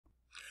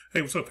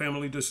Hey, what's up,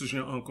 family? This is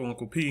your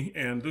Uncle P,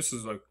 and this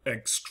is an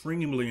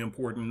extremely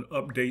important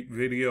update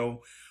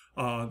video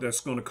that's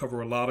going to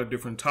cover a lot of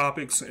different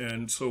topics,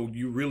 and so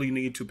you really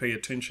need to pay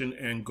attention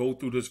and go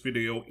through this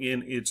video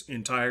in its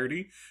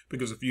entirety,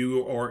 because if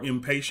you are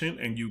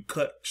impatient and you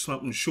cut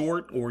something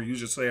short, or you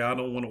just say, I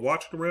don't want to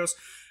watch the rest,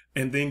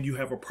 and then you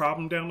have a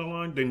problem down the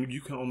line, then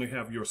you can only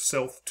have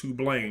yourself to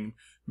blame,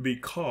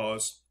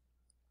 because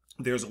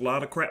there's a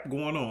lot of crap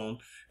going on,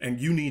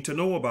 and you need to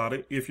know about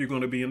it if you're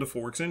going to be in the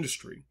Forex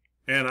industry.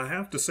 And I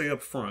have to say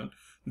up front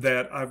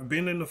that I've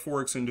been in the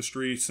Forex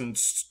industry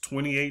since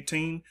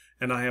 2018,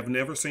 and I have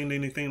never seen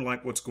anything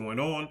like what's going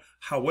on.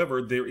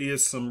 However, there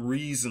is some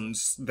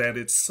reasons that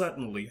it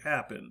suddenly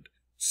happened,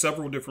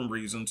 several different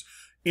reasons.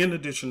 In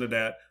addition to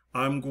that,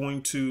 I'm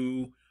going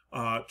to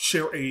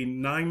share a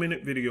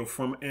 9-minute video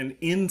from an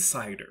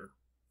insider,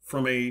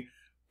 from a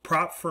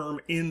prop firm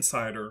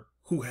insider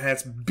who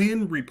has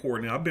been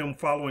reporting. I've been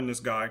following this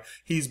guy.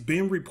 He's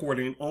been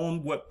reporting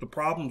on what the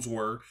problems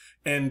were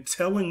and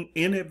telling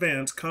in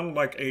advance, kind of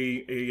like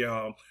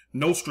a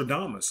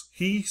Nostradamus.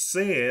 He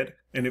said,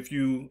 and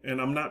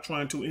I'm not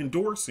trying to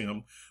endorse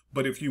him,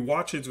 but if you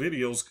watch his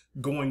videos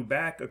going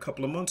back a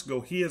couple of months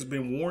ago, he has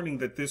been warning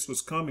that this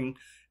was coming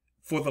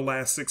for the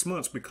last 6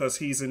 months, because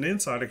he's an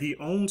insider. He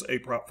owns a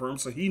prop firm,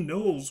 so he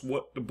knows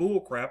what the bull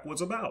crap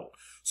was about.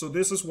 So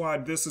this is why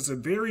this is a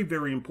very,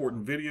 very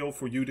important video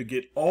for you to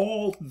get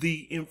all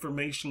the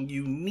information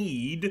you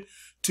need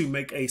to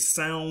make a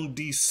sound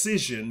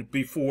decision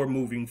before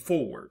moving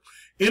forward.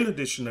 In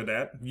addition to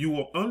that, you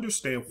will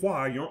understand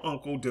why your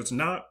uncle does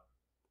not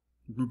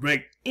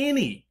make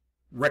any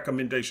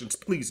recommendations.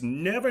 Please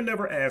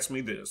never ask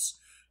me this.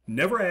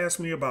 Never ask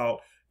me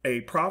about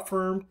a prop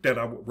firm that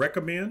I would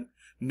recommend.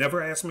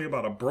 Never ask me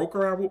about a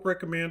broker I would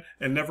recommend,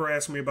 and never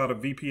ask me about a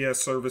VPS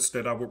service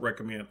that I would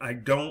recommend. I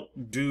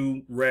don't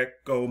do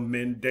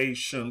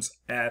recommendations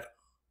at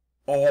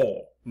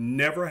all.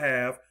 Never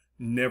have,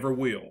 never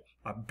will.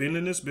 I've been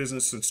in this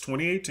business since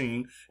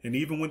 2018, and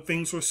even when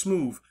things were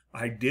smooth,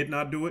 I did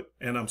not do it,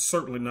 and I'm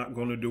certainly not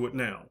going to do it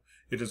now.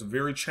 It is a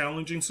very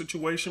challenging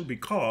situation,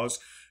 because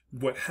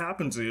what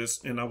happens is,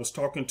 and I was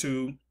talking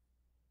to,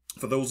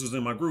 for those who's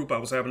in my group, I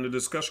was having a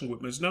discussion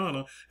with Ms.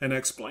 Donna, and I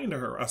explained to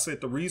her, I said,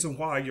 the reason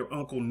why your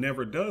uncle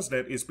never does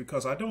that is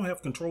because I don't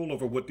have control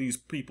over what these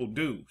people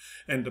do.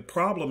 And the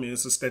problem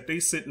is that they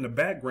sit in the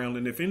background,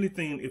 and if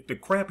anything, if the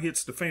crap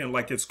hits the fan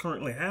like it's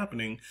currently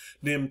happening,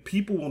 then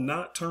people will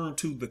not turn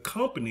to the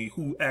company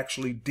who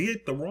actually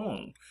did the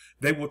wrong.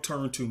 They will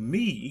turn to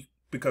me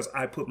because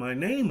I put my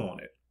name on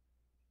it.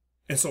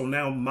 And so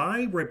now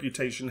my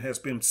reputation has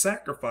been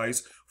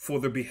sacrificed for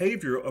the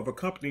behavior of a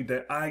company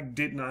that I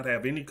did not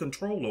have any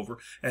control over.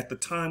 At the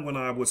time when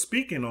I was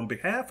speaking on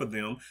behalf of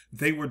them,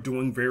 they were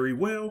doing very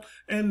well,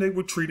 and they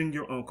were treating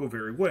your uncle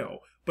very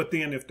well. But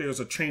then if there's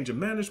a change of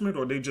management,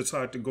 or they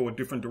decide to go a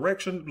different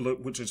direction,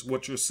 which is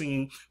what you're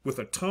seeing with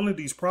a ton of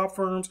these prop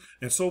firms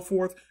and so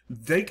forth,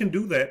 they can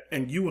do that,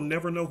 and you will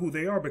never know who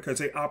they are because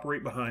they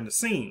operate behind the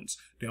scenes.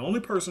 The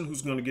only person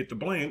who's going to get the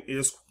blame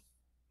is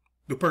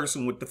the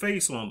person with the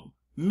face on them.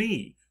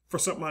 Me, for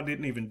something I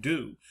didn't even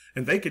do.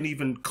 And they can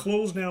even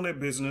close down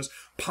that business,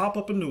 pop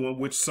up a new one,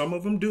 which some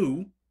of them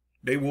do.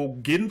 They will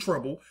get in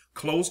trouble,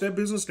 close that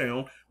business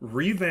down,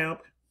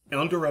 revamp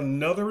under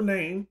another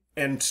name,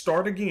 and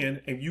start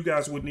again, and you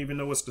guys wouldn't even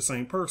know it's the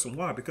same person.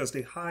 Why? Because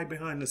they hide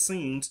behind the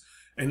scenes,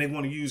 and they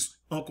want to use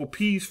Uncle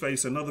P's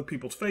face and other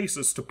people's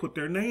faces to put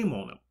their name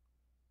on them.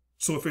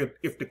 So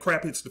if the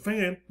crap hits the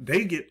fan,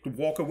 they get to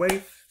walk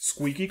away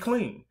squeaky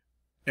clean,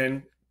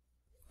 and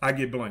I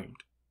get blamed.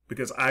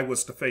 Because I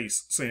was the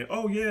face saying,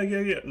 oh, yeah.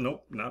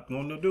 Nope, not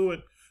going to do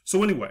it.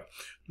 So anyway,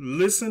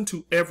 listen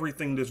to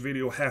everything this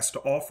video has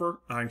to offer.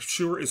 I'm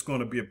sure it's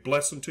going to be a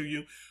blessing to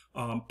you.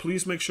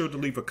 Please make sure to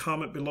leave a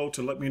comment below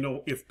to let me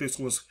know if this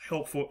was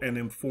helpful and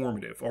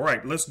informative. All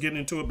right, let's get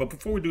into it. But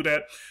before we do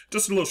that,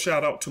 just a little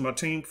shout out to my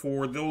team.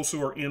 For those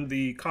who are in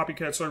the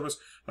copycat service,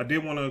 I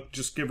did want to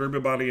just give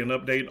everybody an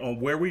update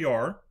on where we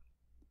are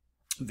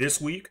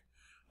this week.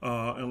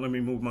 And let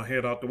me move my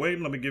head out the way.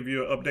 Let me give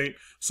you an update.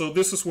 So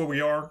this is where we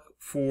are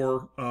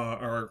for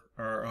our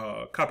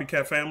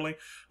copycat family.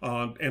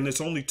 And it's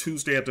only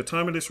Tuesday at the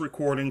time of this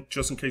recording,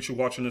 just in case you're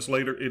watching this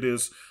later. It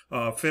is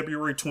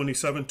February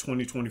 27,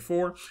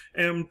 2024.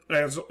 And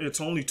as it's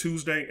only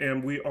Tuesday,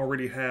 and we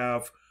already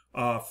have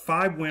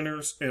 5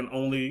 winners and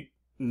only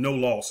no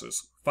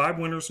losses. 5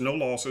 winners, no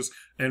losses.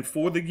 And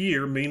for the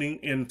year, meaning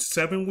in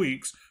 7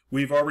 weeks,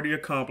 we've already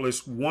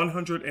accomplished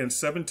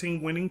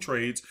 117 winning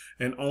trades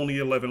and only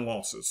 11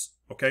 losses.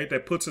 Okay,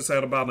 that puts us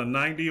at about a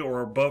 90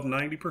 or above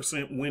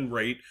 90% win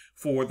rate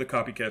for the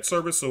copycat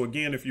service. So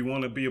again, if you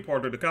want to be a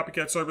part of the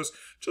copycat service,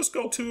 just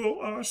go to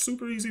our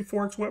Super EZ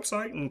Forex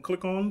website and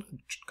click on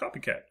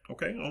copycat.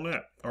 Okay, on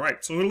that. All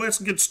right, so let's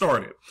get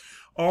started.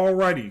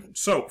 Alrighty,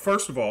 so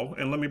first of all,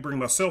 and let me bring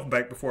myself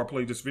back before I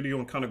play this video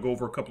and kind of go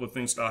over a couple of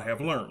things that I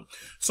have learned.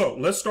 So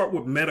let's start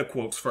with meta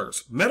quotes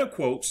first. Meta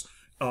quotes,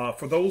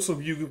 for those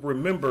of you who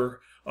remember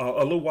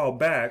a little while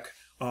back,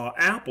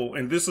 Apple,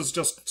 and this is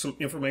just some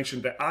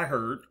information that I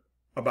heard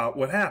about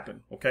what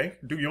happened. Okay,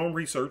 do your own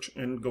research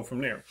and go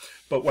from there.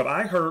 But what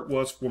I heard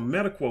was from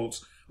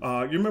MetaQuotes,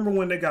 you remember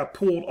when they got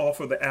pulled off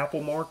of the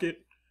Apple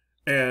market,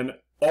 and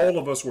all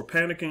of us were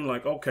panicking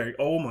like, okay,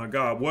 oh my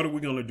God, what are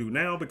we going to do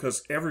now?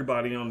 Because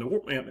everybody on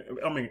the,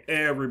 I mean,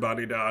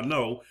 everybody that I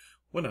know,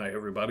 well, not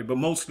everybody, but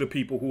most of the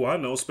people who I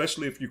know,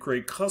 especially if you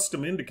create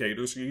custom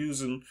indicators, you're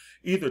using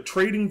either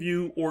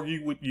TradingView or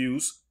you would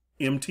use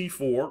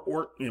MT4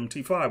 or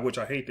MT5, which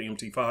I hate the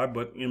MT5,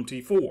 but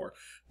MT4,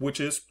 which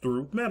is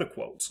through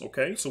MetaQuotes.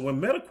 Okay, so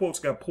when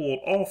MetaQuotes got pulled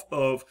off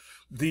of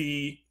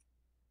the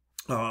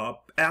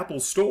Apple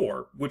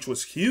Store, which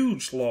was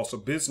huge loss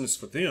of business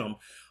for them,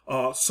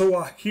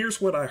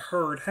 here's what I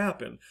heard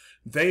happen.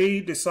 They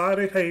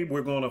decided, hey,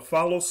 we're going to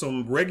follow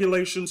some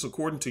regulations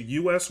according to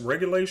U.S.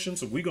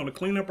 regulations, and we're going to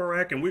clean up our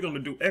act, and we're going to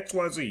do X,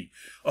 Y, Z.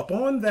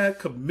 Upon that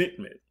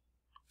commitment,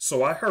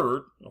 so I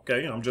heard,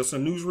 okay, I'm just a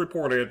news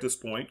reporter at this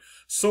point,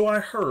 so I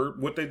heard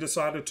what they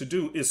decided to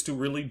do is to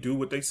really do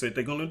what they said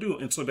they're going to do.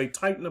 And so they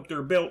tighten up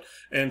their belt,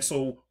 and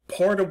so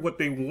part of what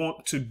they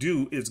want to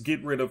do is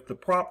get rid of the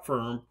prop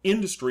firm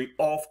industry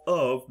off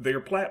of their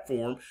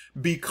platform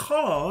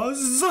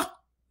because,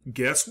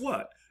 guess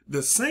what?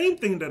 The same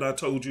thing that I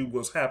told you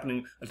was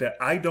happening that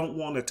I don't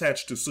want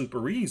attached to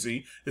Super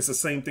Easy is the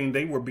same thing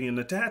they were being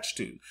attached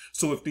to.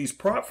 So if these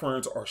prop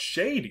firms are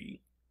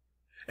shady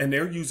and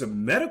they're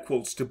using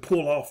MetaQuotes to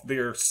pull off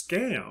their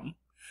scam,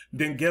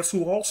 then guess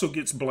who also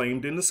gets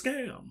blamed in the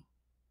scam?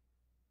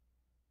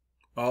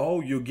 Oh,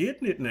 you're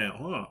getting it now,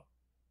 huh?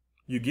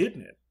 You're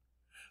getting it.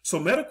 So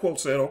MetaQuote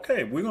said,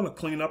 okay, we're going to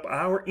clean up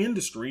our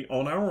industry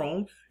on our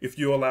own if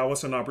you allow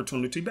us an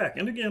opportunity back.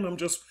 And again, I'm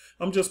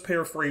just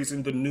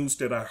paraphrasing the news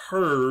that I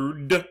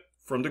heard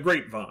from the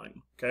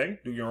grapevine. Okay,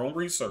 do your own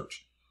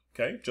research.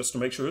 Okay, just to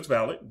make sure it's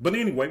valid. But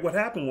anyway, what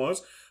happened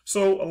was,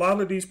 so a lot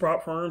of these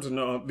prop firms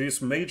and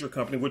this major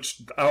company,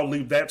 which I'll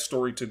leave that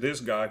story to this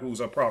guy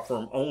who's a prop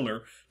firm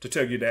owner to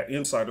tell you that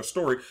insider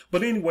story.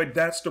 But anyway,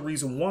 that's the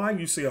reason why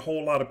you see a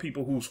whole lot of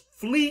people who's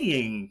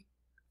fleeing.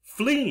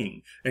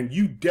 And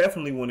you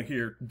definitely want to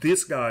hear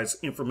this guy's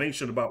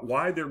information about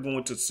why they're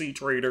going to C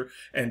Trader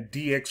and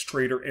DX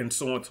Trader and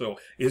so on. So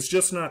it's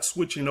just not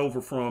switching over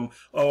from,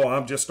 oh,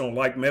 I just don't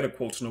like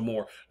MetaQuotes no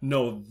more.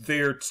 No,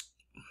 there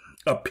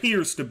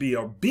appears to be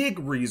a big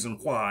reason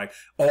why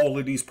all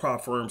of these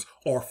prop firms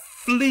are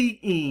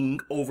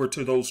fleeing over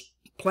to those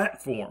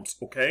platforms.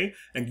 Okay,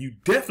 and you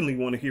definitely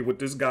want to hear what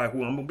this guy,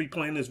 who I'm going to be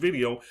playing this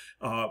video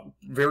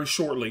very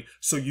shortly,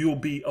 so you'll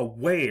be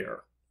aware,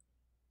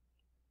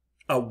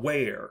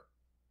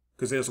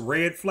 because there's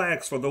red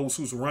flags for those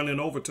who's running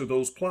over to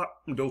those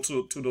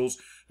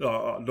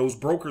those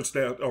brokers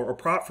that or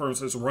prop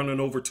firms that's running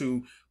over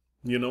to,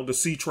 you know, the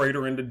C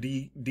Trader and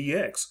the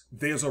DX.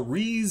 There's a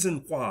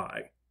reason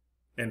why,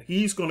 and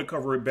he's going to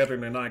cover it better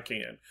than I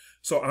can.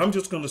 So I'm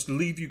just going to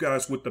leave you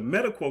guys with the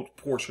MetaQuote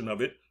portion of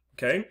it,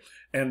 okay?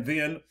 And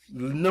then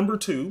number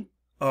two,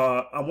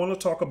 I want to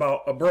talk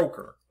about a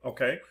broker,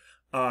 okay?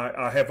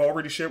 I have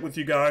already shared with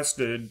you guys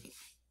the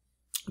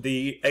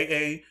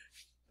AA.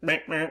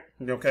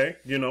 Okay,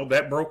 you know,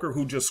 that broker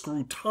who just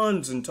screwed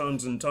tons and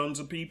tons and tons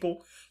of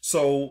people.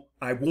 So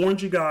I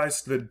warned you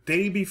guys the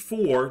day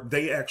before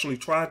they actually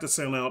tried to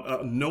send out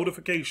a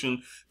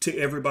notification to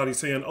everybody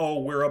saying, oh,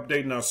 we're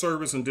updating our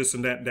service and this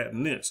and that, that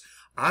and this.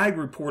 I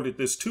reported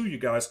this to you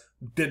guys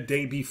the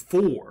day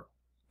before.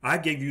 I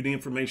gave you the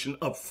information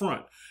up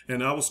front.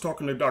 And I was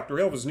talking to Dr.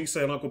 Elvis, and he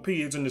said, Uncle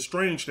P, isn't it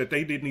strange that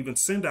they didn't even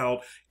send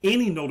out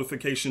any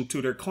notification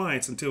to their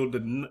clients until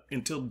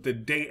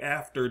the day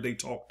after they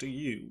talked to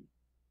you?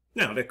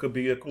 Now, that could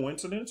be a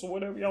coincidence or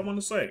whatever y'all want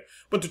to say.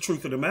 But the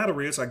truth of the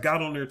matter is I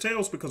got on their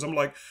tails because I'm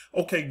like,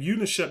 okay, you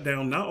done shut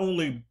down not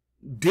only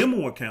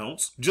demo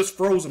accounts, just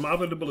froze them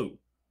out of the blue.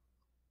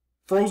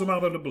 Froze them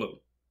out of the blue.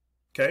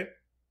 Okay?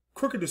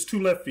 Crooked as two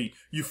left feet.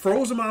 You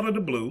froze them out of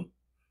the blue.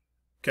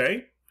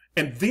 Okay?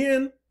 And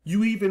then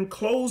you even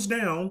close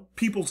down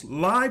people's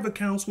live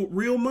accounts with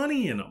real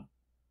money in them.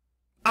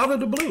 Out of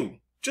the blue.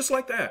 Just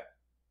like that.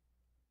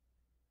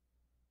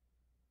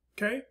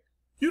 Okay?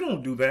 You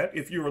don't do that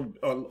if you're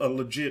a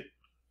legit,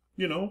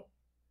 you know.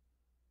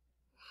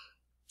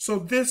 So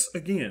this,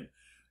 again,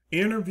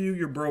 interview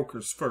your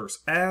brokers first.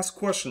 Ask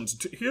questions.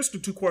 Here's the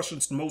two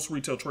questions most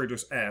retail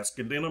traders ask.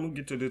 And then I'm going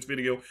to get to this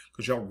video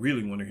because y'all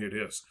really want to hear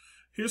this.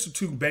 Here's the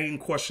two main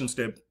questions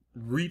that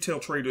retail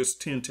traders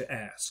tend to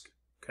ask.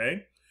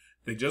 Okay?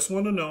 They just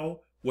want to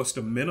know what's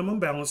the minimum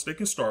balance they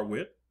can start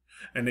with,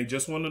 and they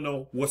just want to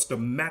know what's the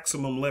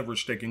maximum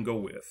leverage they can go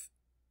with.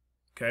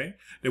 Okay?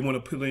 They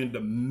want to put in the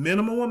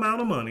minimum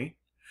amount of money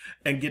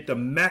and get the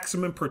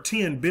maximum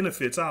pretend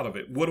benefits out of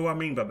it. What do I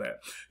mean by that?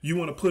 You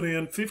want to put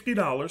in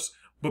 $50,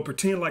 but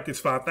pretend like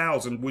it's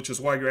 $5,000, which is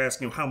why you're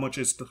asking how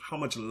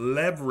much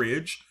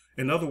leverage.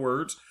 In other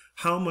words,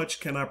 how much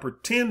can I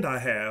pretend I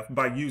have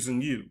by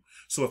using you?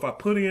 So if I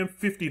put in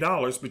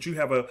 $50, but you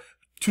have a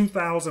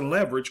 2,000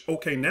 leverage,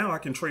 okay, now I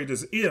can trade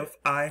as if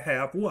I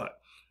have what?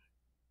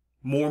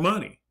 More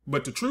money.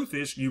 But the truth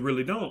is, you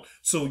really don't.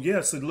 So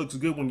yes, it looks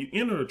good when you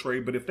enter a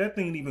trade, but if that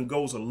thing even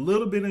goes a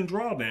little bit in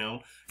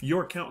drawdown,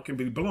 your account can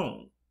be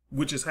blown.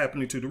 which is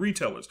happening to the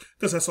retailers,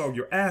 because that's all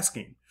you're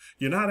asking.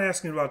 You're not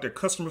asking about their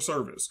customer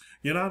service.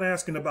 You're not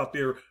asking about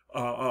their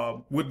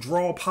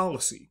withdrawal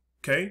policy.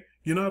 Okay,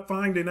 you're not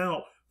finding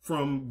out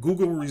from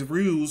Google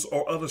reviews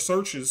or other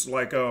searches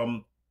like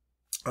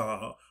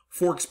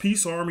Forex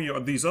Peace Army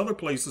or these other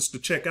places to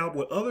check out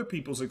what other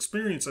people's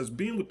experience has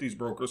been with these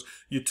brokers.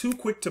 You're too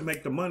quick to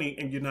make the money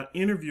and you're not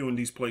interviewing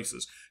these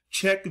places.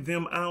 Check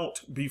them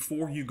out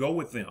before you go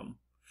with them.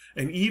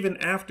 And even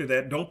after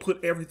that, don't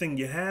put everything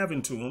you have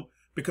into them,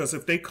 because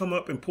if they come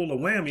up and pull a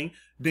whammy,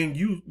 then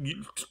you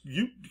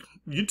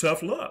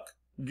tough luck.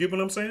 You get what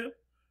I'm saying?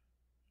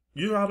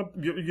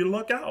 You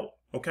luck out.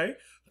 Okay.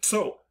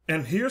 So,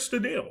 and here's the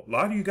deal. A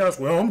lot of you guys,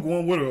 well, I'm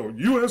going with a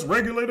U.S.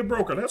 regulated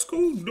broker. That's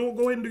cool. Go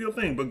ahead and do your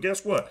thing. But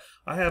guess what?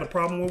 I had a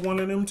problem with one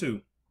of them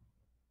too.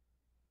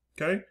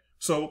 Okay?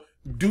 So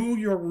do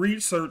your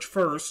research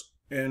first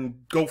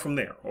and go from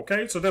there.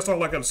 Okay? So that's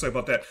all I got to say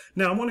about that.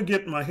 Now, I want to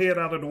get my head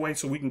out of the way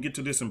so we can get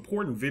to this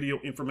important video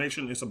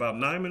information. It's about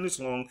 9 minutes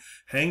long.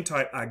 Hang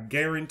tight. I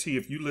guarantee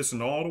if you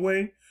listen all the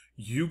way,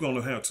 you're going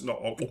to have to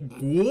know.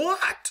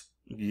 What?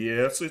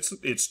 Yes,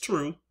 it's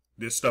true.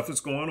 This stuff is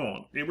going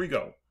on. Here we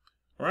go.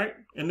 All right,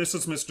 and this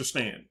is Mr.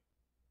 Stan.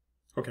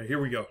 Okay,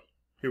 here we go.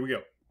 Here we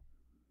go.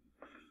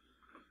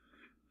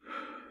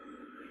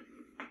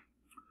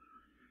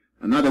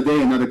 Another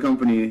day, another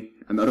company,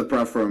 another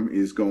prop firm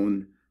is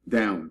going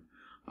down.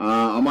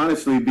 I'm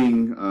honestly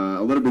being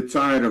a little bit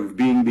tired of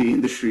being the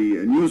industry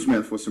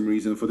newsman for some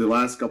reason. For the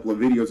last couple of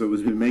videos I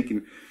was been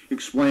making,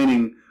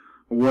 explaining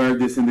where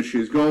this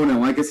industry is going.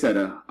 And like I said,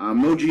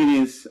 I'm no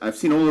genius. I've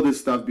seen all of this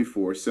stuff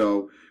before.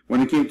 So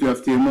when it came to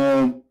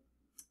FTMO,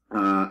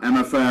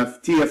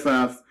 MFF,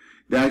 TFF,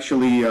 they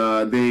actually,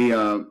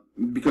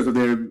 because of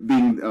their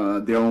being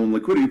their own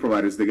liquidity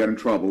providers, they got in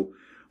trouble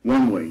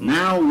one way.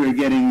 Now we're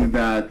getting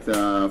that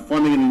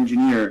funding and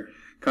engineer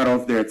cut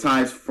off their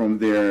ties from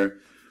their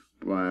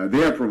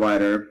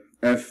provider,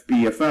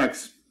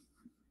 FPFX,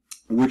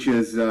 which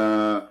is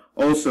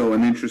also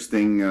an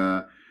interesting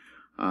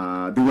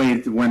the way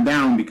it went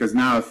down, because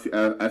now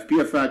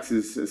FPFX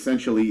is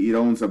essentially, it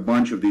owns a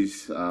bunch of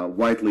these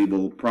white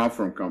label prop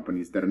firm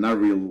companies that are not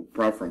real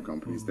prop firm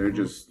companies. They're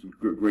just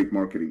great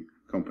marketing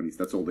companies.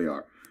 That's all they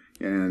are.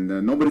 And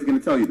nobody's going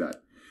to tell you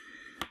that.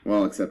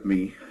 Well, except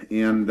me.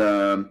 And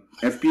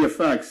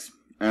FPFX,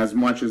 as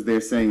much as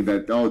they're saying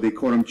that, oh, they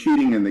caught him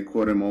cheating and they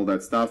caught him all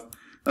that stuff,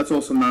 that's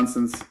also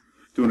nonsense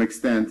to an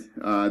extent.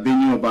 They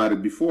knew about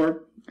it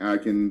before. I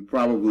can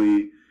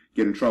probably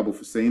get in trouble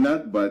for saying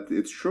that, but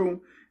it's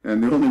true.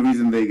 And the only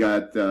reason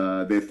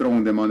they're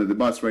throwing them under the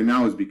bus right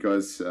now is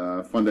because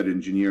funded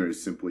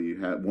engineers simply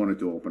wanted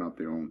to open up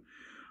their own.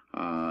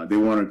 They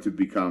wanted to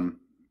become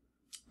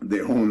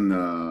their own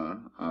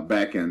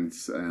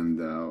backends, and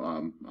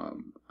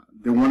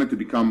they wanted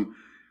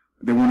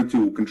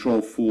to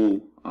control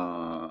full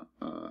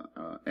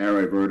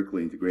area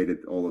vertically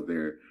integrated all of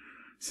their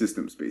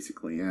systems,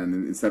 basically, and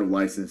instead of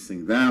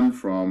licensing them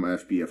from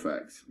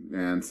FPFX.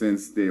 And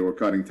since they were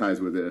cutting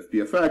ties with the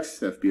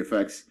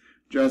FPFX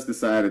just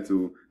decided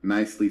to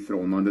nicely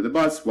throw them under the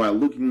bus while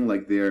looking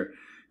like they're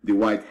the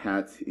white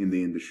hat in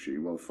the industry.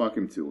 Well, fuck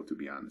him too, to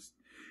be honest.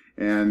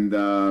 And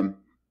the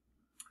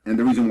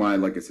reason why,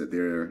 like I said,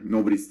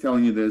 nobody's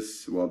telling you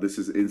this. Well, this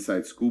is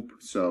inside scoop.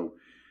 So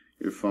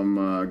if I'm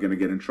gonna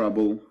get in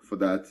trouble for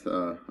that,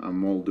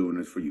 I'm all doing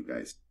it for you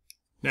guys.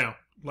 Now,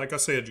 like I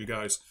said, you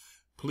guys,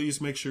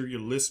 please make sure you're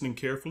listening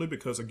carefully,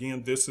 because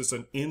again, this is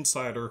an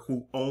insider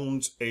who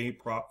owns a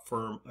prop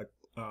firm,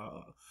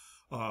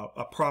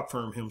 a prop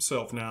firm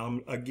himself. Now,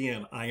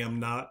 again, I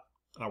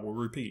will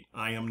repeat,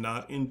 I am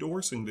not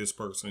endorsing this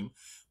person,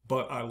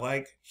 but I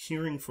like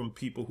hearing from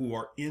people who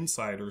are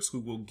insiders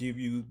who will give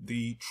you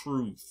the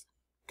truth.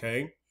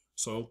 Okay,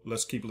 so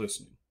let's keep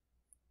listening.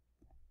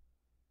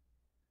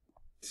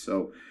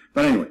 So,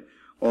 but anyway,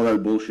 all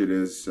that bullshit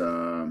is,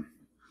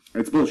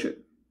 it's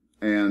bullshit.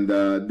 And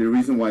the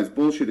reason why it's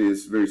bullshit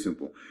is very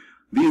simple.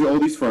 All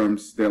these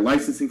firms, they're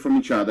licensing from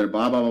each other,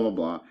 blah, blah, blah, blah,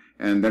 blah,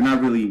 and they're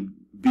not really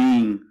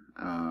being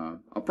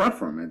a prop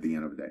firm at the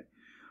end of the day.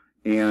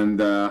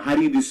 And how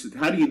do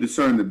you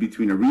discern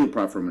between a real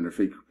prop firm and a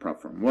fake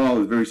prop firm?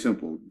 Well, it's very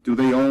simple. Do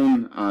they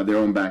own their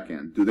own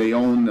backend? Do they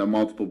own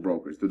multiple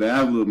brokers? Do they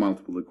have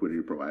multiple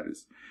liquidity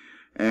providers?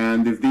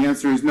 And if the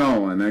answer is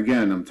no, and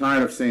again, I'm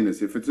tired of saying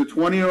this, if it's a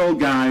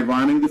 20-year-old guy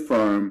running the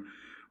firm,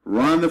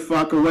 run the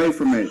fuck away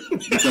from it,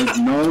 because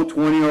no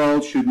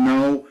 20-year-old should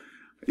know.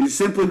 He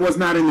simply was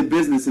not in the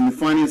business, in the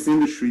finance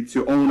industry,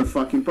 to own a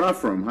fucking prop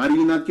firm. How do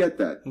you not get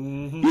that?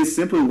 He is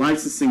simply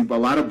licensing a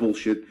lot of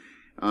bullshit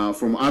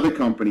from other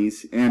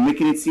companies and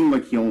making it seem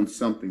like he owns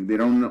something. They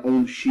don't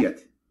own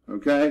shit,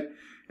 okay?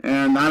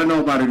 And I don't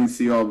know about an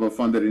CEO of a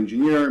funded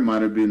engineer.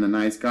 Might have been a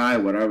nice guy,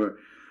 whatever.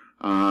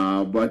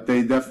 But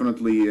they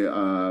definitely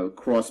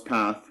cross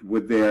path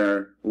with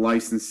their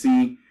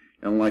licensee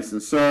and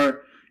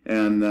licensor.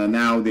 And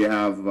now they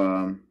have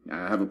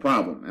a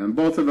problem, and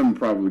both of them are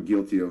probably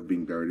guilty of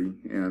being dirty.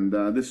 And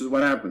this is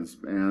what happens.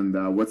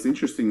 And what's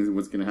interesting is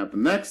what's going to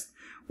happen next,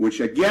 which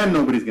again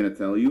nobody's going to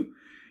tell you,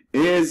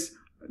 is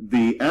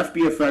the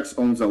FBFX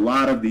owns a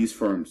lot of these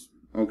firms,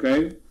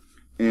 okay?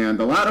 And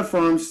a lot of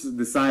firms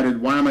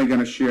decided, why am I going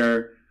to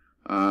share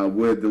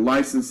with the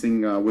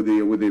licensing, with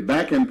the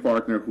back-end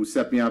partner who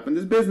set me up in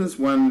this business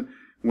when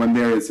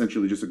they're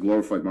essentially just a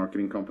glorified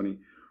marketing company,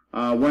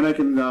 when I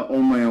can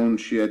own my own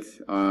shit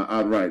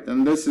outright.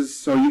 And this is,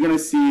 so you're going to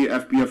see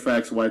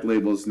FBFX white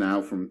labels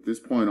now from this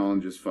point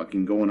on just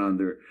fucking going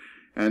under.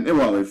 And,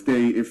 well, if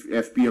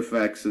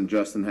FBFX and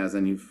Justin has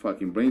any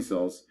fucking brain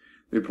cells,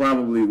 they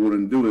probably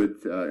wouldn't do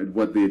it,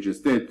 what they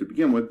just did to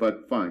begin with,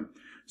 but fine.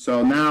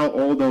 So now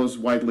all those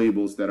white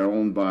labels that are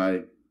owned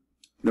by,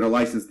 that are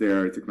licensed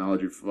their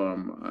technology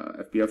from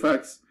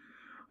FBFX,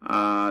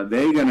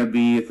 they're going to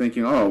be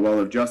thinking, oh, well,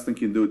 if Justin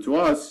can do it to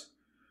us,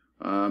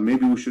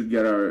 maybe we should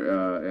get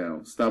our,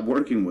 stop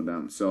working with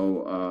them.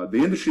 So the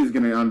industry is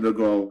going to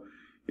undergo,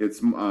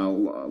 it's,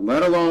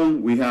 let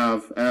alone we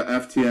have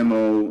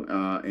FTMO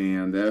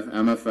and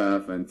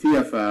MFF and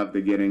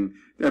TFF,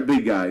 they're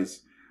big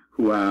guys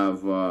who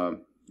have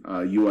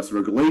U.S.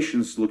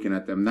 regulations looking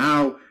at them.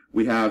 Now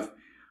we have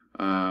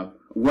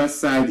West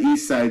Side,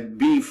 East Side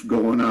beef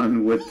going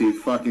on with the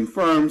fucking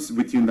firms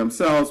between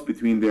themselves,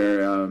 between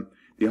their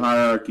the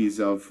hierarchies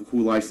of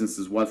who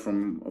licenses what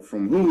from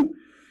who.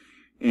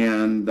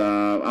 And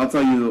I'll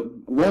tell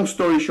you, long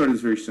story short,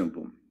 is very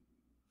simple.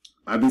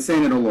 I've been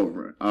saying it all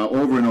over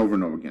and over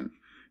and over again.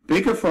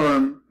 Pick a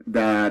firm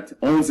that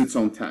owns its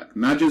own tech,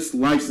 not just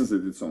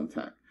licenses its own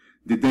tech.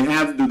 Do they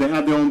have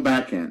their own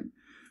back end?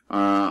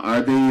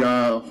 Are they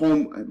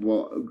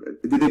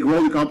did they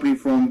grow the company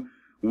from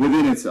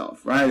within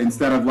itself, right?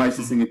 Instead of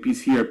licensing a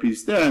piece here, a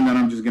piece there, and then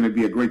I'm just going to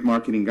be a great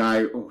marketing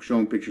guy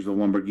showing pictures of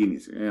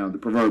Lamborghinis, the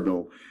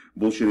proverbial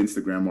bullshit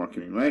Instagram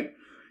marketing, right?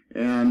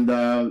 And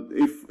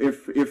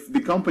if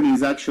the company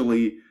is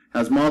actually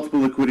has multiple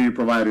liquidity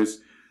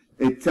providers,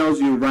 it tells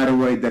you right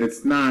away that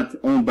it's not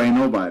owned by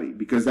nobody,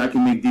 because I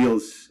can make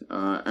deals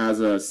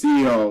as a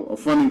CEO of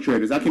funding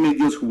traders. I can make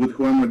deals with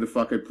whoever the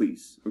fuck I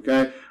please,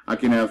 okay? I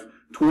can have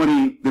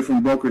 20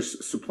 different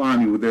brokers supply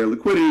me with their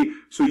liquidity,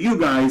 so you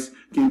guys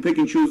can pick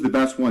and choose the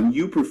best one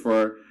you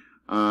prefer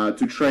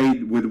to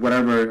trade with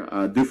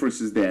whatever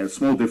differences they have,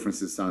 small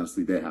differences,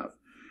 honestly, they have.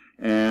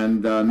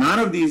 And none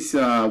of these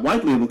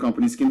white label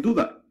companies can do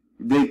that.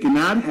 They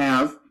cannot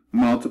have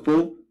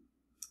multiple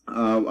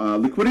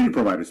liquidity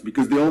providers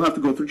because they all have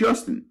to go through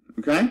Justin,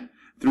 okay,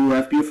 through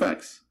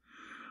FBFX.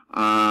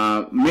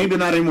 Maybe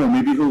not anymore.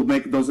 Maybe he'll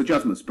make those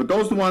adjustments. But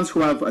those are the ones who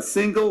have a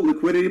single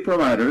liquidity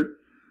provider.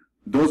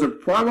 Those are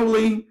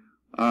probably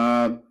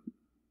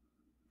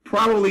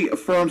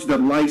firms that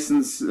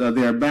license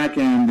their back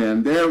end,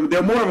 and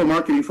they're more of a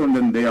marketing firm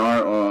than they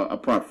are a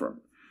prop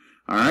firm.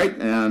 All right,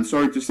 and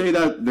sorry to say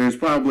that there's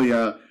probably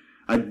a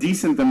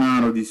decent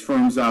amount of these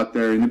firms out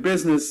there in the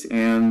business,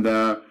 and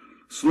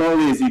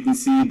slowly, as you can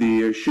see,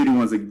 the shitty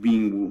ones are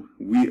being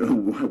weeded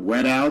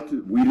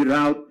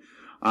out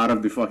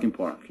of the fucking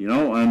park,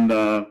 and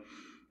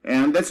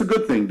that's a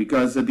good thing,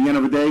 because at the end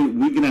of the day,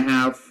 we're gonna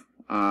have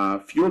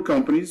fewer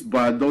companies,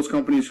 but those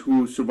companies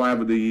who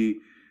survive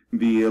the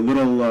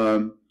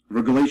little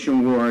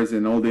regulation wars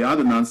and all the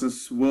other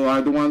nonsense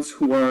are the ones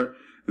who are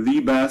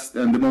the best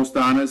and the most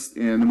honest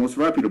and the most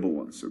reputable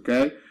ones,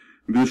 okay?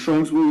 The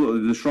strong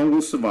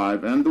will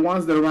survive, and the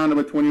ones that are around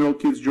about 20-year-old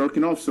kids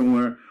jerking off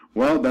somewhere,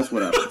 well, that's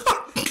what happens.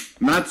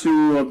 Not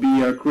to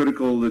be a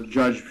critical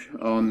judge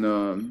on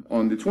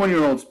the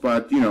 20-year-olds,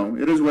 but,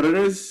 it is what it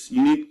is.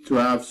 You need to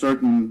have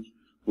certain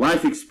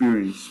life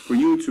experience for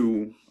you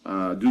to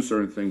do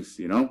certain things,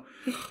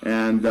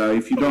 and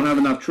if you don't have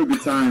enough trigger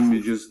time,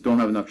 you just don't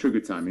have enough trigger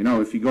time.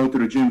 If you go to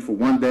the gym for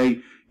one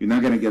day, you're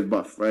not going to get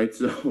buff, right?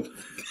 So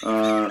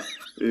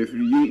if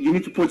you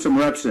need to put some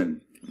reps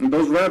in, and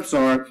those reps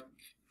are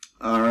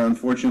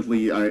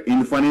unfortunately in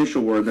the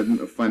financial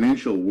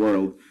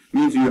world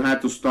means you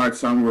had to start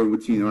somewhere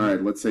between, all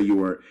right, let's say you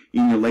were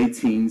in your late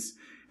teens,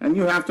 and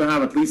you have to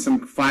have at least some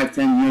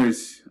 5-10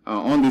 years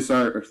on this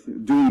earth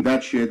doing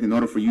that shit in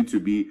order for you to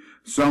be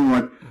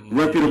somewhat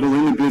reputable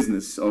in the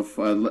business of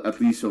at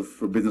least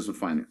for business of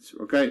finance,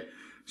 okay?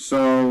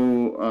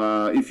 So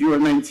if you're a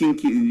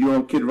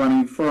 19-year-old kid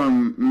running a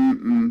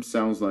firm,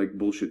 sounds like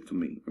bullshit to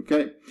me,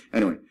 okay?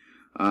 Anyway,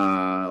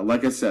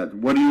 like I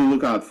said, what do you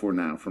look out for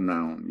now from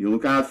now on? You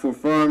look out for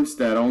firms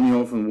that only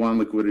offer one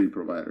liquidity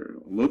provider.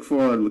 Look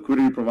for a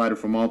liquidity provider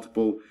for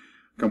multiple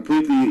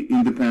completely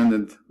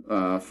independent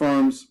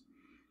firms,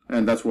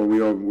 and that's what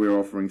we're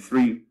offering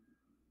 3,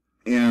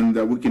 and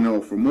we can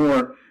offer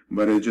more,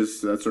 but it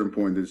just at a certain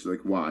point it's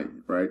like, why,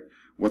 right?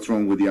 What's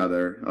wrong with the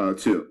other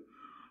 2?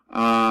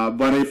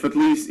 But if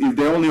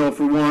they only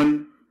offer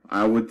 1,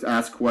 I would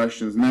ask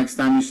questions. Next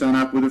time you sign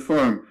up with a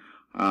firm,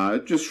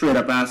 just straight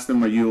up ask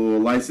them, are you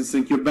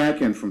licensing your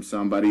backend from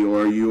somebody,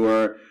 or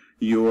you're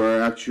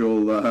an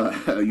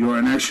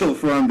actual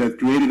firm that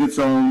created its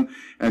own,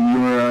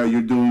 and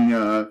you're doing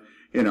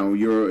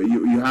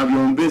you have your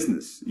own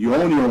business. You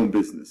own your own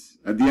business.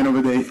 At the end of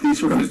the day, these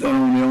firms don't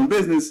own their own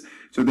business,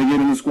 so they get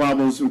into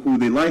squabbles who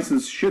they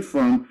license shit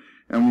from,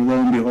 and lo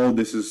and behold,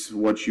 this is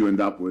what you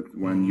end up with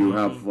when you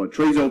have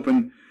trades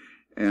open,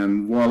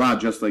 and voila,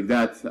 just like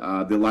that,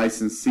 the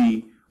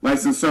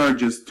licensor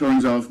just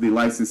turns off the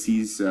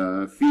licensee's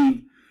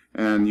feed,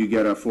 and you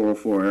get a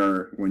 404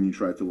 error when you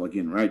try to log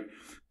in, right?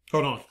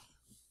 Hold on.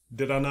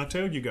 Did I not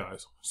tell you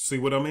guys? See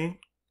what I mean?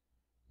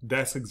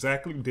 That's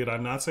exactly, did I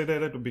not say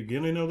that at the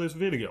beginning of this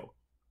video?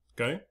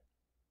 Okay?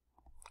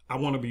 I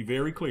want to be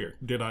very clear.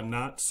 Did I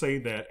not say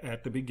that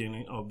at the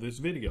beginning of this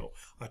video?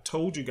 I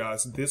told you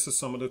guys this is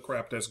some of the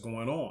crap that's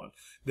going on.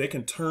 They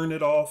can turn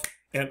it off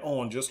and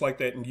on just like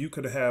that, and you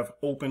could have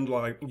opened,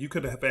 like, you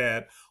could have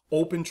had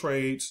open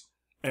trades,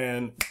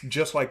 and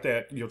just like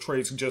that, your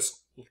trades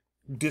just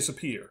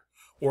disappear.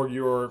 Or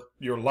your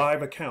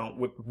live account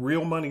with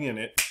real money in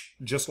it,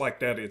 just like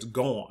that, it's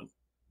gone.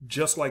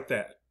 Just like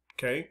that.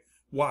 Okay?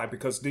 Why?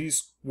 Because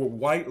these were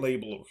white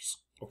labelers.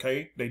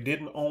 Okay? They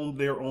didn't own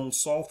their own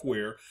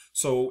software.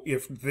 So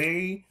if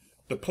the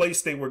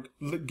place they were,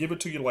 give it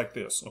to you like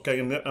this. Okay?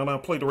 And I'll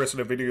play the rest of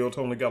the video. It's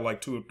only got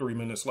like 2 or 3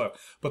 minutes left.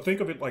 But think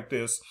of it like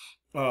this.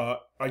 I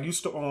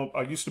used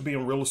to be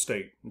in real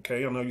estate.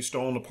 Okay? And I used to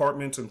own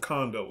apartments and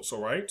condos.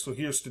 All right? So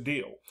here's the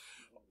deal.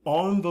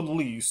 On the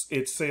lease,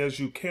 it says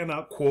you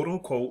cannot, quote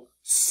unquote,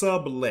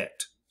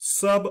 sublet.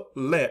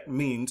 Sublet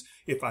means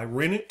if I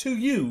rent it to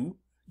you,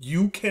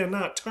 you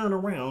cannot turn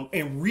around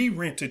and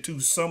re-rent it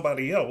to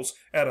somebody else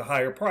at a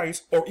higher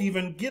price, or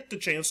even get the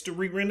chance to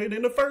re-rent it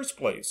in the first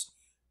place.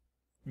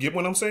 Get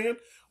what I'm saying?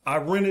 I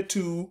rent it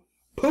to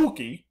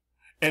Pookie,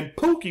 and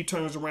Pookie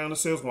turns around and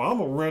says, well, I'm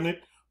going to rent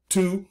it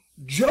to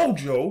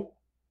JoJo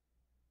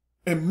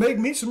and make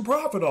me some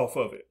profit off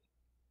of it.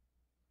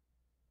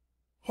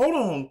 Hold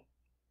on,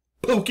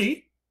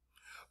 Pookie.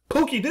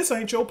 Pookie, this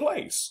ain't your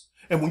place.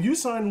 And when you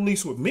signed a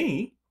lease with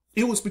me,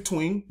 it was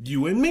between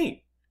you and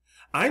me.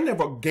 I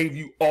never gave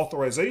you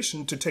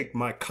authorization to take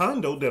my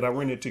condo that I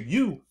rented to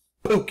you,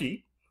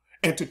 Pookie,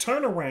 and to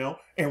turn around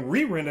and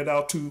re-rent it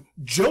out to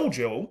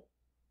JoJo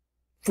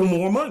for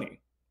more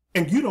money.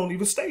 And you don't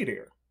even stay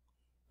there.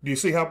 Do you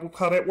see how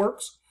that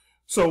works?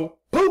 So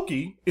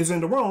Pookie is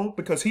in the wrong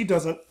because he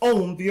doesn't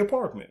own the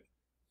apartment.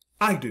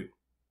 I do.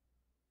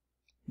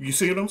 You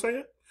see what I'm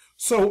saying?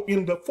 So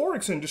in the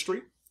Forex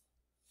industry,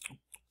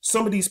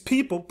 some of these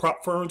people,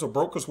 prop firms or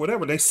brokers,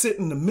 whatever, they sit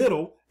in the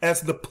middle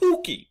as the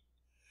Pookie.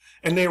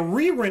 And they're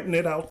re-renting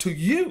it out to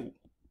you.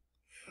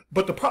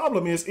 But the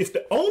problem is, if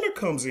the owner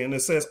comes in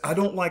and says, I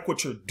don't like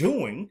what you're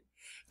doing,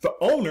 the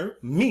owner,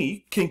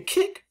 me, can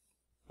kick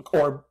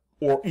or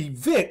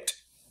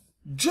evict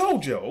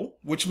JoJo,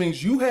 which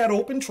means you had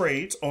open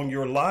trades on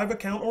your live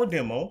account or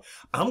demo.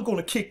 I'm going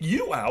to kick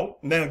you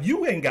out. Now,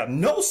 you ain't got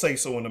no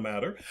say-so in the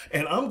matter.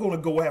 And I'm going to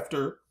go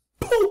after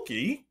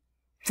Pookie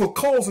for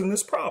causing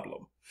this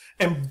problem.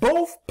 And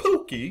both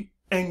Pookie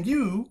and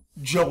you,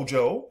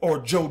 JoJo or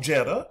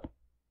Jojetta,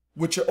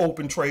 with your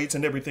open trades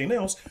and everything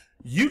else,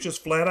 you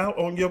just flat out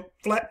on your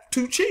flat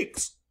 2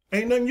 cheeks.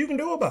 Ain't nothing you can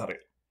do about it.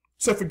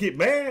 Except for get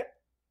mad.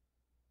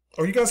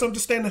 Are you guys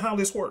understanding how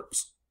this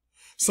works?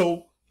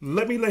 So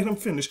let me let him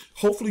finish.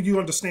 Hopefully you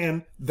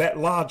understand that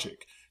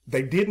logic.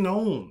 They didn't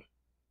own.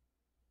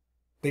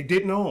 They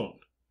didn't own.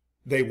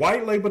 They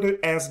white labeled it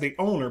as the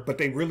owner, but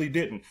they really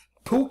didn't.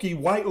 Pookie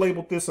white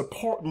labeled this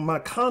apartment, my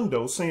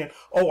condo, saying,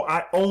 oh,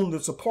 I own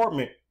this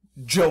apartment,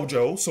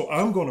 JoJo, so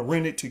I'm going to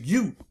rent it to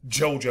you,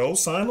 JoJo.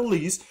 Sign a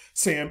lease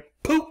saying,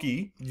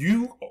 Pookie,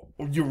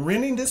 you're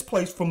renting this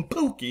place from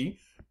Pookie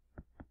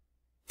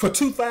for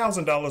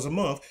 $2,000 a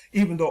month,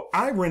 even though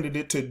I rented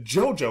it to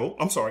JoJo.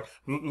 I'm sorry,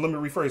 let me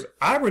rephrase it.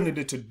 I rented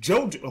it to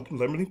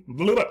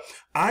JoJo.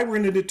 I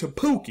rented it to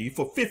Pookie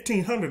for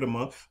 $1,500 a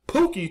month.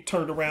 Pookie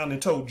turned around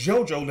and told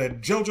JoJo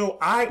that JoJo,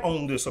 I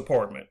own this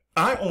apartment.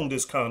 I own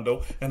this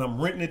condo, and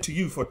I'm renting it to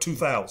you for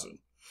 $2,000.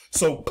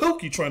 So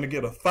Pookie trying to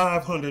get a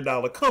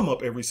 $500 come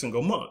up every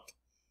single month.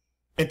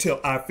 Until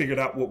I figured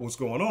out what was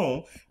going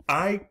on,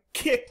 I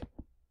kicked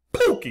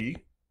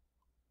Pookie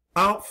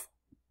off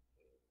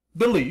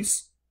the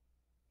lease,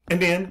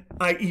 and then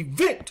I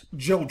evict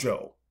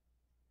JoJo.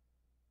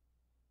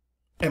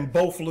 And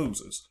both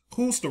losers.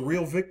 Who's the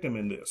real victim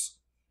in this?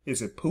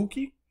 Is it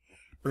Pookie,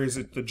 or is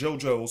it the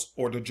JoJos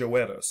or the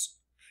Joettas?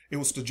 It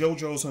was the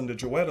JoJos and the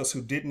Joettas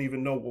who didn't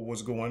even know what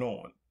was going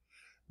on.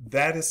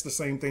 That is the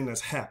same thing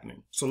that's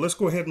happening. So let's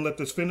go ahead and let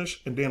this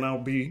finish, and then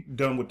I'll be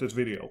done with this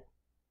video.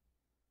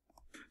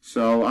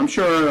 So I'm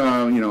sure,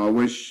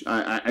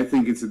 I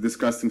think it's a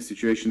disgusting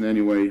situation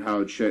anyway,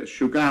 how it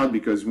shook out,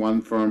 because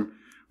one firm,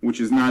 which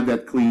is not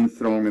that clean,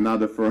 throwing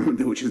another firm,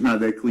 which is not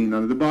that clean,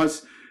 under the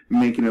bus,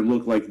 making it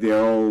look like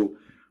they're all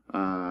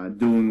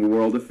doing the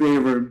world a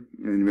favor.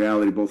 In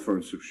reality, both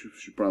firms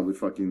should probably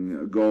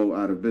fucking go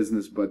out of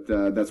business, but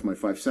that's my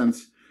 5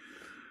 cents.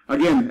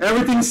 Again,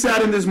 everything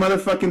said in this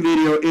motherfucking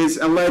video is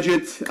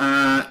alleged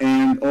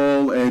and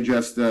all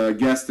just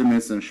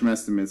guesstimates and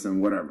schmestimates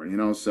and whatever,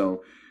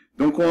 so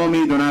don't call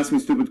me, don't ask me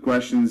stupid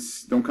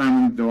questions, don't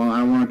comment, I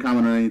don't want to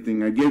comment on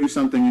anything. I gave you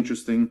something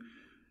interesting,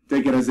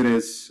 take it as it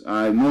is,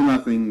 I know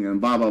nothing, and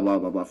blah, blah, blah,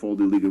 blah, blah, for all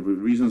the legal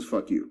reasons,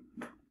 fuck you.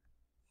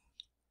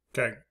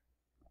 Okay.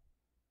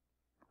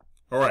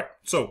 All right.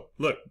 So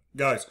look,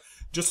 guys,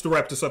 just to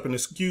wrap this up, and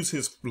excuse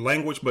his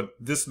language, but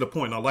this is the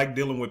point. I like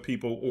dealing with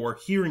people or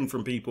hearing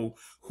from people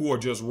who are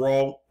just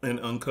raw and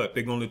uncut.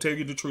 They're going to tell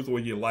you the truth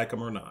whether you like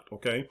them or not.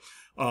 Okay.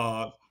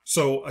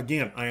 So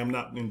again, I am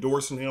not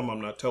endorsing him.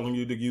 I'm not telling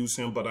you to use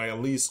him, but I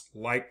at least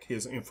like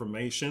his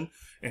information.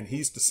 And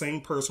he's the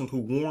same person who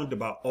warned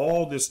about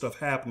all this stuff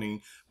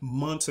happening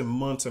months and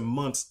months and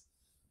months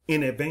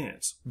in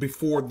advance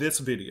before this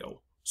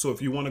video. So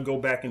if you want to go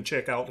back and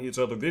check out his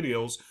other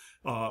videos,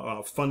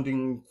 funded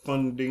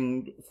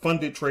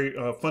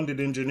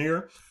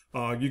engineer,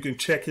 you can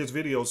check his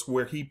videos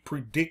where he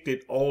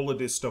predicted all of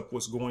this stuff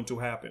was going to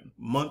happen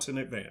months in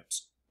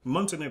advance.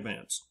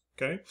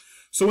 Okay.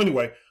 So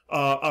anyway,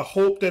 I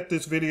hope that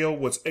this video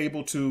was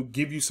able to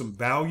give you some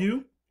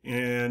value,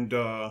 and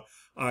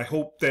I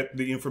hope that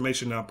the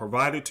information I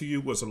provided to you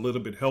was a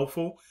little bit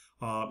helpful.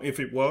 If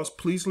it was,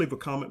 please leave a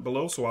comment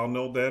below so I'll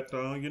know that,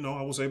 you know,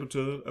 I was able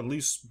to at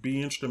least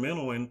be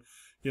instrumental in,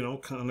 you know,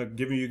 kind of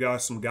giving you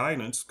guys some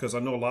guidance, because I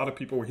know a lot of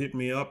people were hitting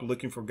me up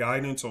looking for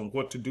guidance on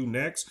what to do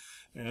next.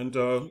 And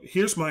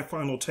here's my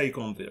final take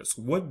on this.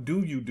 What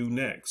do you do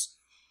next?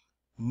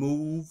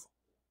 Move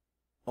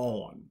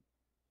on.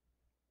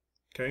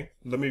 Okay,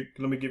 let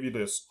me give you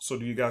this so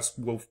that you guys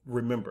will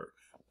remember.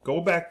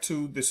 Go back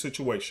to the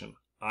situation.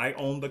 I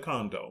own the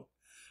condo.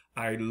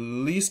 I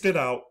leased it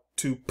out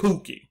to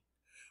Pookie.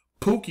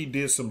 Pookie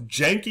did some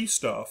janky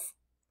stuff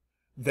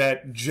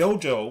that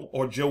JoJo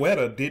or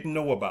Joetta didn't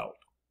know about.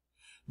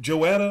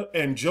 Joetta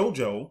and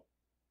JoJo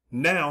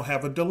now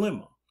have a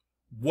dilemma.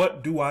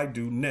 What do I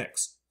do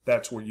next?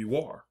 That's where you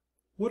are.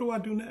 What do I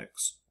do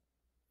next?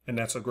 And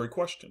that's a great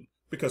question,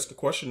 because the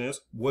question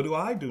is, what do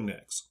I do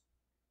next?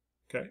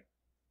 Okay.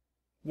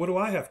 What do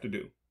I have to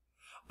do?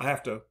 I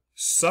have to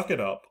suck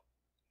it up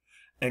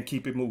and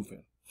keep it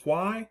moving.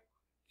 Why?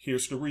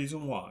 Here's the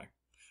reason why.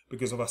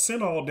 Because if I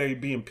sit all day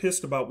being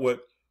pissed about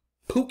what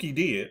Pookie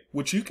did,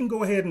 which you can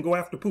go ahead and go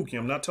after Pookie,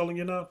 I'm not telling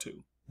you not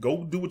to.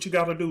 Go do what you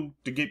got to do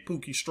to get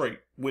Pookie straight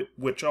with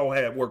what y'all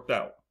had worked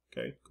out.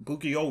 Okay?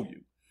 Pookie owe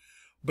you.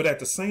 But at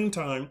the same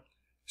time,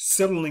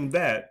 settling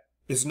that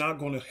is not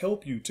going to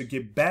help you to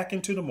get back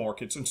into the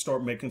markets and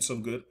start making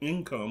some good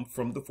income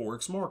from the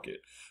Forex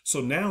market.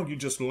 So now you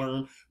just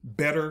learn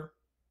better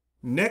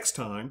next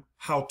time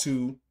how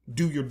to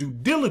do your due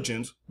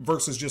diligence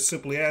versus just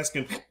simply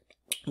asking,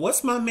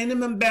 what's my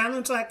minimum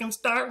balance I can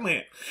start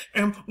with?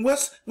 And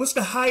what's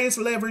the highest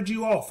leverage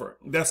you offer?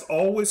 That's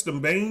always the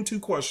main two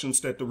questions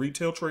that the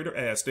retail trader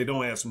asks. They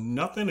don't ask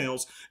nothing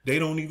else. They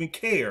don't even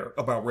care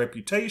about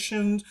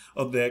reputations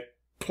of that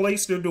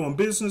place they're doing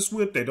business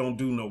with. They don't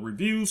do no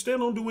reviews. They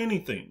don't do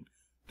anything.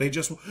 They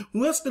just,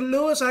 what's the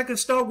lowest I can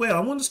start with?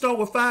 I want to start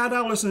with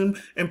 $5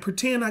 and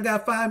pretend I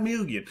got 5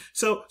 million.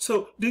 So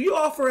do you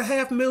offer a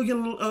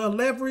 $500,000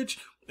 leverage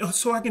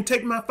so I can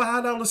take my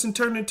 $5 and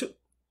turn it into?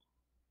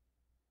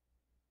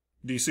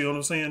 Do you see what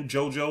I'm saying?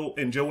 JoJo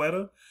and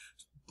Joetta?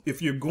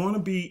 If you're going to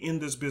be in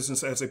this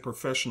business as a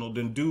professional,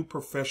 then do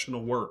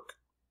professional work.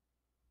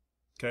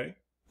 Okay.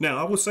 Now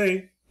I would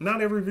say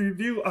not every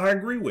review I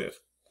agree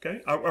with. Okay,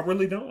 I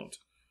really don't.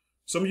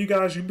 Some of you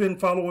guys, you've been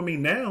following me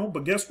now,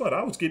 but guess what?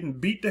 I was getting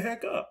beat the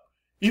heck up,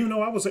 even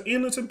though I was an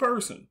innocent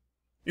person.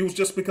 It was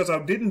just because I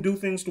didn't do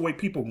things the way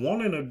people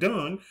wanted it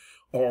done,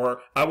 or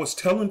I was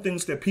telling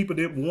things that people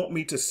didn't want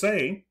me to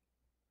say.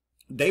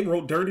 They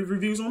wrote dirty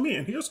reviews on me.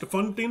 And here's the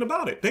funny thing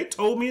about it. They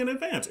told me in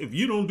advance, if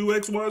you don't do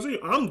X, Y, Z,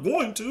 I'm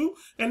going to.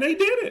 And they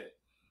did it.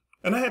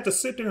 And I had to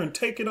sit there and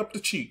take it up the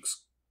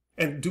cheeks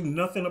and do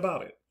nothing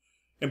about it.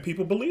 And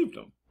people believed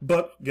them.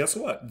 But guess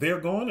what?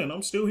 They're gone and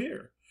I'm still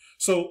here.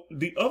 So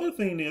the other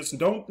thing is, you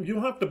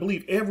don't have to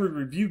believe every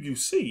review you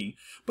see,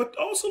 but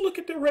also look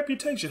at their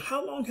reputation.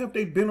 How long have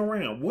they been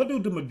around? What do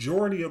the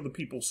majority of the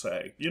people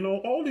say? You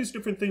know, all these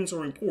different things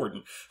are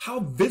important.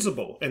 How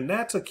visible, and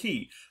that's a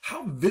key.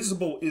 How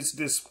visible is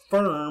this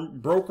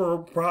firm, broker,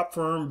 prop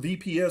firm,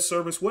 VPS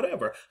service,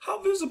 whatever?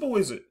 How visible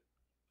is it?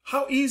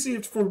 How easy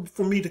it's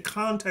for me to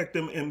contact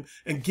them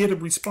and get a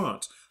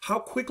response? How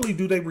quickly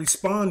do they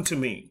respond to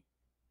me?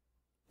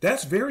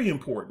 That's very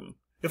important.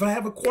 If I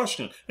have a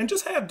question, and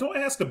don't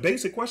ask a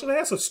basic question,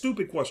 ask a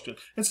stupid question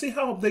and see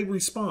how they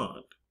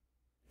respond.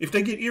 If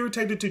they get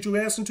irritated that you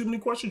asking too many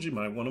questions, you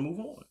might want to move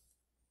on.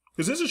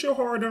 Because this is your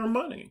hard-earned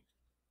money.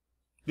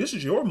 This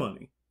is your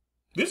money.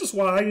 This is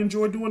why I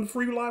enjoy doing the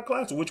free live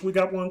classes, which we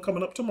got one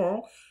coming up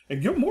tomorrow.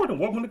 And you're more than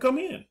welcome to come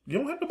in. You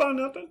don't have to buy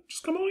nothing.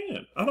 Just come on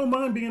in. I don't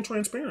mind being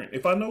transparent.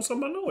 If I know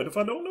something, I know it. If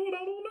I don't know it,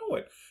 I don't know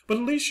it. But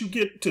at least you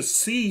get to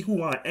see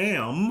who I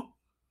am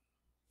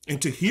and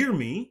to hear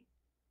me.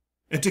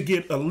 And to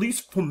get at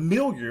least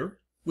familiar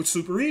with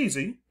Super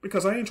Easy,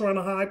 because I ain't trying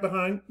to hide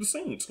behind the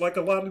scenes like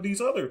a lot of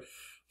these other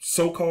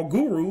so-called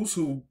gurus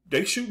who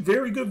they shoot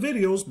very good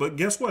videos, but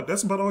guess what?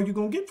 That's about all you're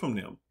going to get from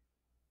them.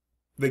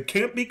 They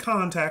can't be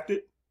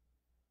contacted.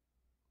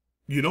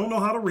 You don't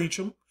know how to reach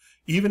them.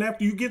 Even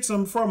after you get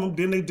something from them,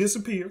 then they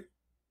disappear.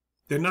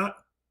 They're not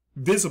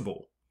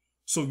visible.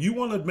 So you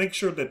want to make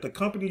sure that the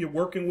company you're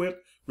working with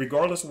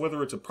regardless of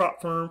whether it's a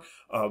prop firm,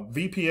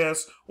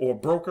 VPS, or a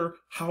broker,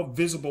 how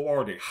visible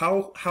are they?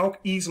 How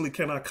easily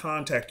can I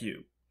contact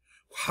you?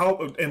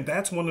 And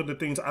that's one of the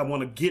things I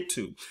want to get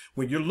to.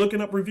 When you're looking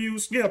up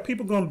reviews, yeah,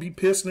 people are going to be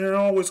pissed and they're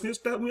always going to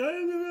stop me.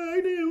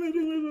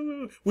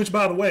 Which,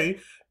 by the way,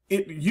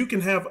 you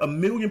can have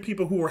 1 million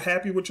people who are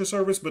happy with your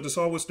service, but it's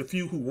always the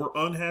few who were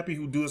unhappy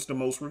who do us the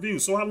most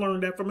reviews. So I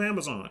learned that from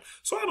Amazon.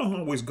 So I don't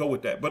always go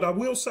with that. But I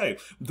will say,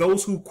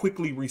 those who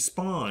quickly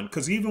respond,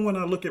 because even when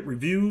I look at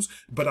reviews,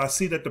 but I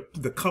see that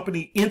the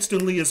company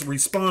instantly is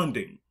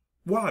responding.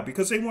 Why?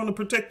 Because they want to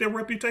protect their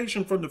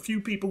reputation from the few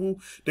people who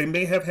they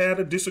may have had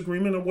a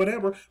disagreement or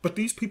whatever. But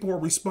these people are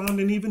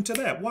responding even to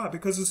that. Why?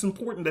 Because it's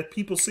important that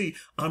people see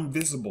I'm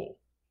visible.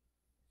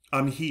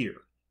 I'm here.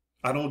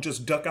 I don't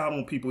just duck out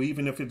on people,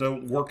 even if it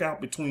don't work out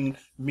between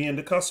me and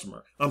the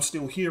customer. I'm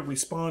still here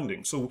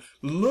responding. So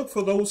look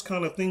for those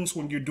kind of things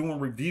when you're doing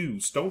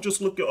reviews. Don't just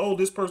look at, oh,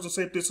 this person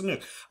said this and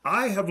this.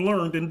 I have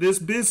learned in this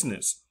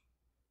business,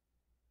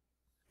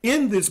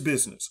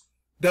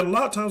 that a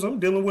lot of times I'm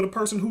dealing with a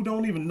person who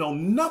don't even know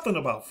nothing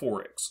about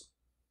Forex.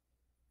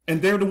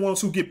 And they're the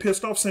ones who get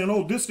pissed off saying,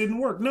 oh, this didn't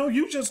work. No,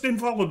 you just didn't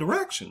follow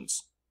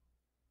directions.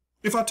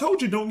 If I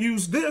told you don't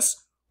use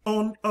this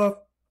on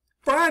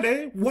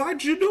Friday,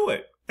 why'd you do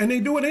it? And they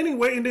do it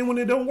anyway, and then when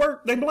it don't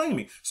work, they blame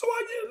me. So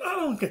I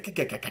don't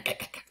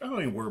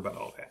even worry about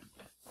all that.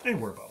 I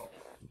ain't worried about all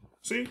that.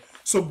 See?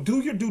 So do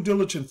your due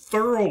diligence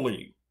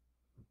thoroughly,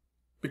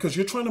 because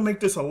you're trying to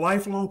make this a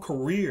lifelong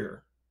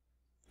career.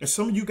 And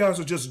some of you guys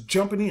are just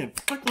jumping in.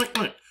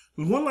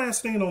 One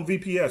last thing on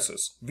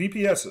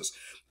VPSs.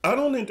 I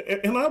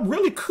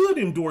really could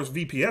endorse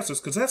VPSs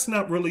because that's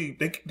not really,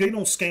 they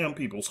don't scam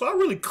people. So I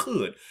really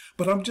could,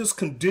 but I'm just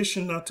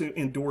conditioned not to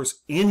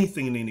endorse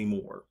anything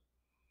anymore.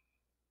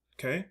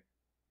 Okay?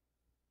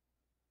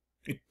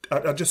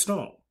 I just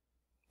don't.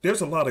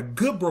 There's a lot of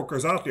good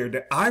brokers out there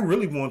that I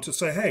really want to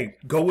say, hey,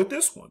 go with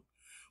this one.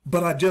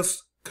 But I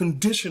just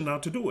conditioned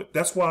not to do it.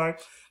 That's why,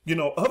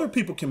 other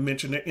people can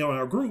mention it in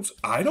our groups.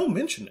 I don't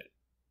mention it.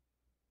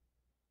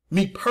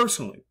 Me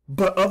personally,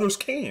 but others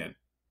can.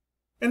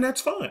 And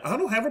that's fine. I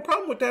don't have a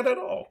problem with that at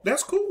all.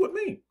 That's cool with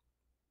me.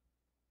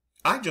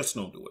 I just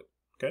don't do it,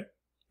 okay?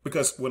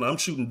 Because when I'm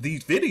shooting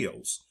these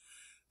videos,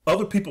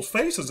 other people's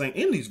faces ain't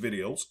in these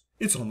videos.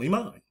 It's only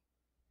mine.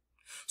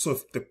 So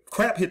if the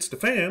crap hits the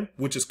fan,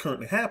 which is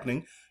currently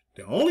happening,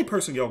 the only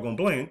person y'all gonna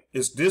blame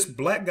is this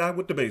black guy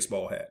with the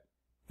baseball hat.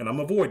 And I'm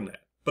avoiding that.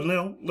 But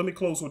now, let me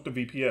close with the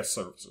VPS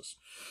services.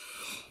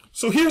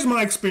 So here's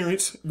my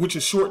experience, which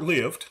is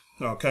short-lived,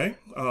 okay?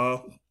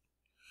 I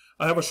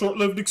have a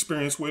short-lived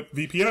experience with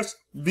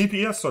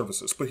VPS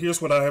services, but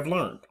here's what I have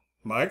learned.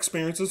 My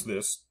experience is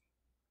this.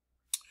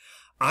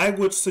 I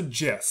would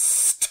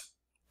suggest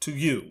to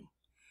you,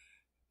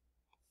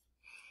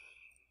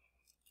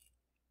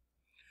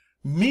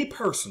 me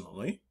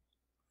personally,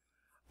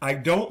 I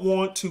don't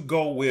want to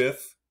go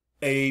with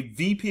a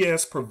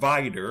VPS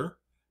provider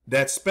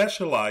that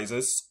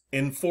specializes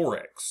in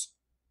Forex.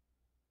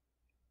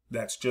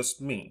 That's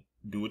just me.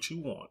 Do what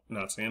you want.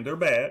 Not saying they're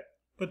bad,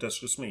 but that's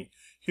just me.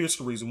 Here's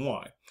the reason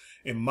why.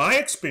 In my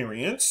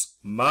experience,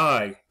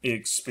 mine,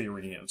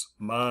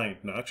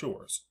 not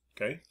yours.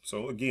 Okay?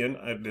 So again,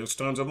 there's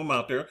tons of them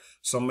out there.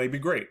 Some may be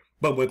great.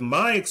 But with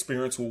my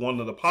experience with one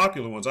of the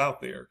popular ones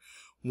out there,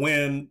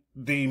 when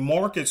the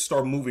markets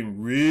start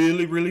moving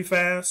really, really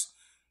fast,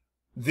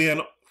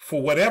 then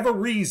for whatever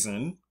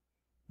reason,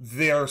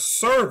 their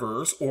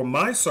servers or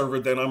my server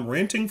that I'm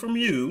renting from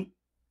you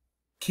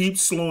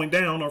keeps slowing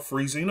down or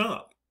freezing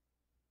up.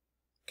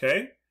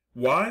 Okay?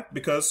 Why?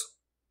 Because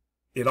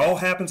it all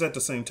happens at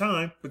the same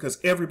time, because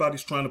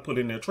everybody's trying to put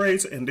in their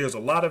trades, and there's a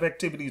lot of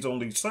activities on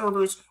these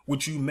servers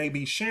which you may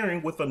be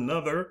sharing with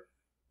another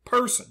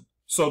person.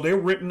 So they're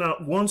renting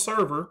out one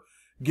server,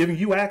 giving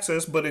you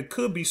access, but it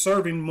could be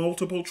serving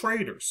multiple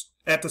traders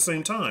at the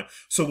same time.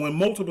 So when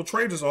multiple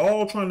traders are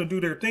all trying to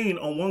do their thing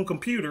on one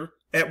computer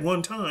at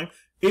one time,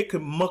 it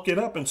could muck it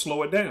up and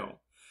slow it down.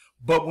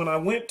 But when I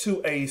went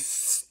to a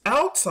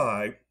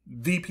outside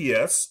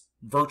VPS,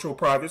 virtual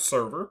private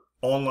server,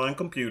 online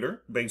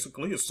computer,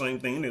 basically, it's the same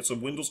thing. It's a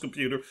Windows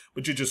computer,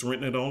 but you're just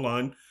renting it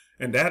online.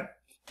 And that,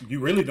 you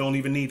really don't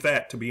even need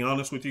that, to be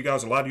honest with you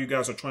guys. A lot of you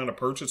guys are trying to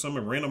purchase them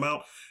and rent them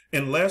out.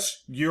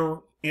 Unless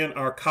you're in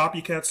our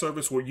copycat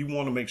service where you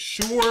want to make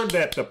sure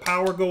that the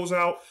power goes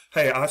out.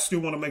 Hey, I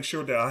still want to make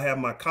sure that I have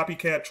my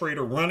copycat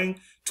trader running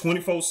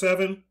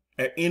 24/7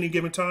 at any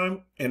given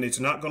time, and it's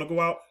not going to go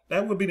out.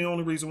 That would be the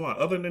only reason why.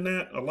 Other than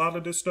that, a lot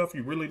of this stuff,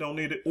 you really don't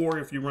need it. Or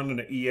if you're running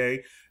an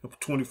EA of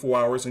 24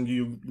 hours and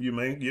you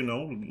may,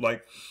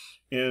 like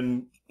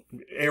in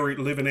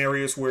living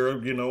areas where,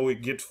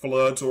 it gets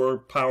floods or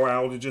power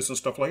outages and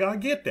stuff like that, I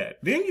get that.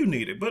 Then you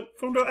need it. But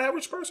from the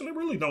average person, they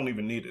really don't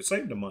even need it.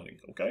 Save the money,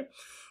 okay?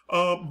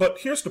 But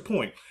here's the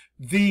point.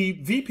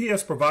 The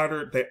VPS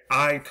provider that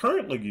I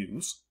currently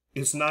use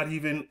is not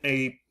even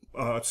a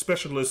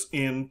specialist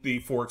in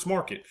the Forex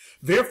market.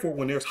 Therefore,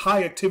 when there's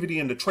high activity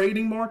in the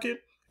trading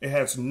market, it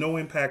has no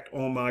impact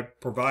on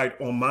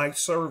my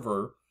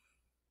server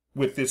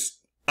with this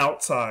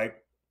outside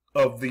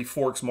of the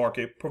Forex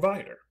market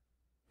provider,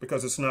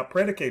 because it's not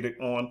predicated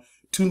on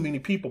too many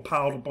people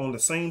piled up on the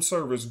same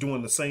servers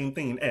doing the same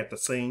thing at the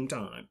same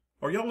time.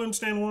 Are y'all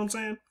understanding what I'm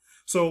saying?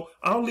 So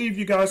I'll leave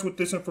you guys with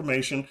this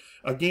information.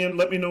 Again,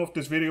 let me know if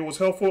this video was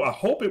helpful. I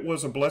hope it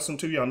was a blessing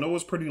to you. I know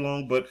it's pretty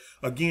long, but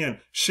again,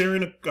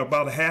 sharing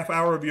about a half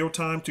hour of your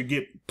time to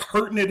get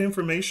pertinent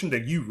information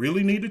that you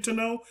really needed to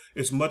know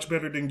is much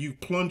better than you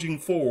plunging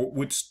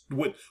forward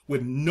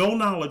with no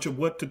knowledge of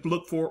what to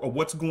look for or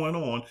what's going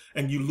on,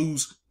 and you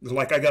lose.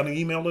 Like I got an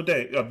email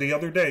the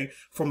other day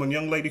from a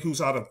young lady who's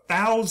out of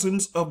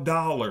thousands of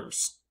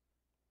dollars.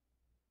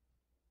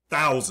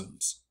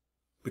 Thousands.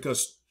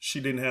 Because she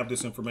didn't have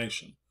this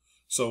information.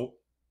 So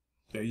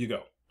there you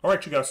go. All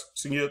right, you guys.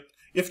 See you.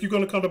 If you're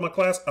going to come to my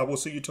class, I will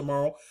see you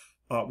tomorrow,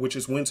 which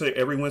is Wednesday,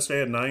 every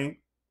Wednesday at 9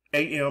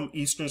 a.m.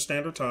 Eastern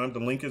Standard Time. The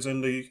link is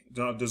in the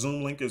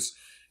Zoom link is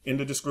in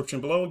the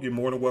description below. You're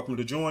more than welcome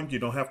to join. You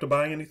don't have to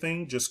buy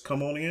anything. Just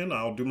come on in.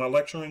 I'll do my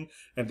lecturing,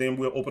 and then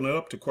we'll open it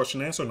up to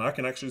question and answer, and I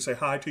can actually say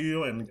hi to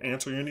you and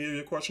answer any of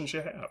your questions you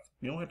have.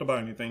 You don't have to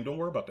buy anything. Don't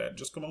worry about that.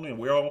 Just come on in.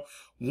 We're all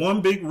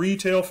one big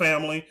retail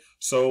family,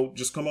 so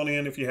just come on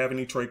in if you have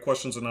any trade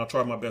questions, and I'll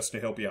try my best to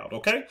help you out,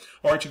 okay?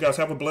 All right, you guys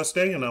have a blessed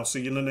day, and I'll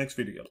see you in the next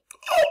video.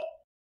 Oh!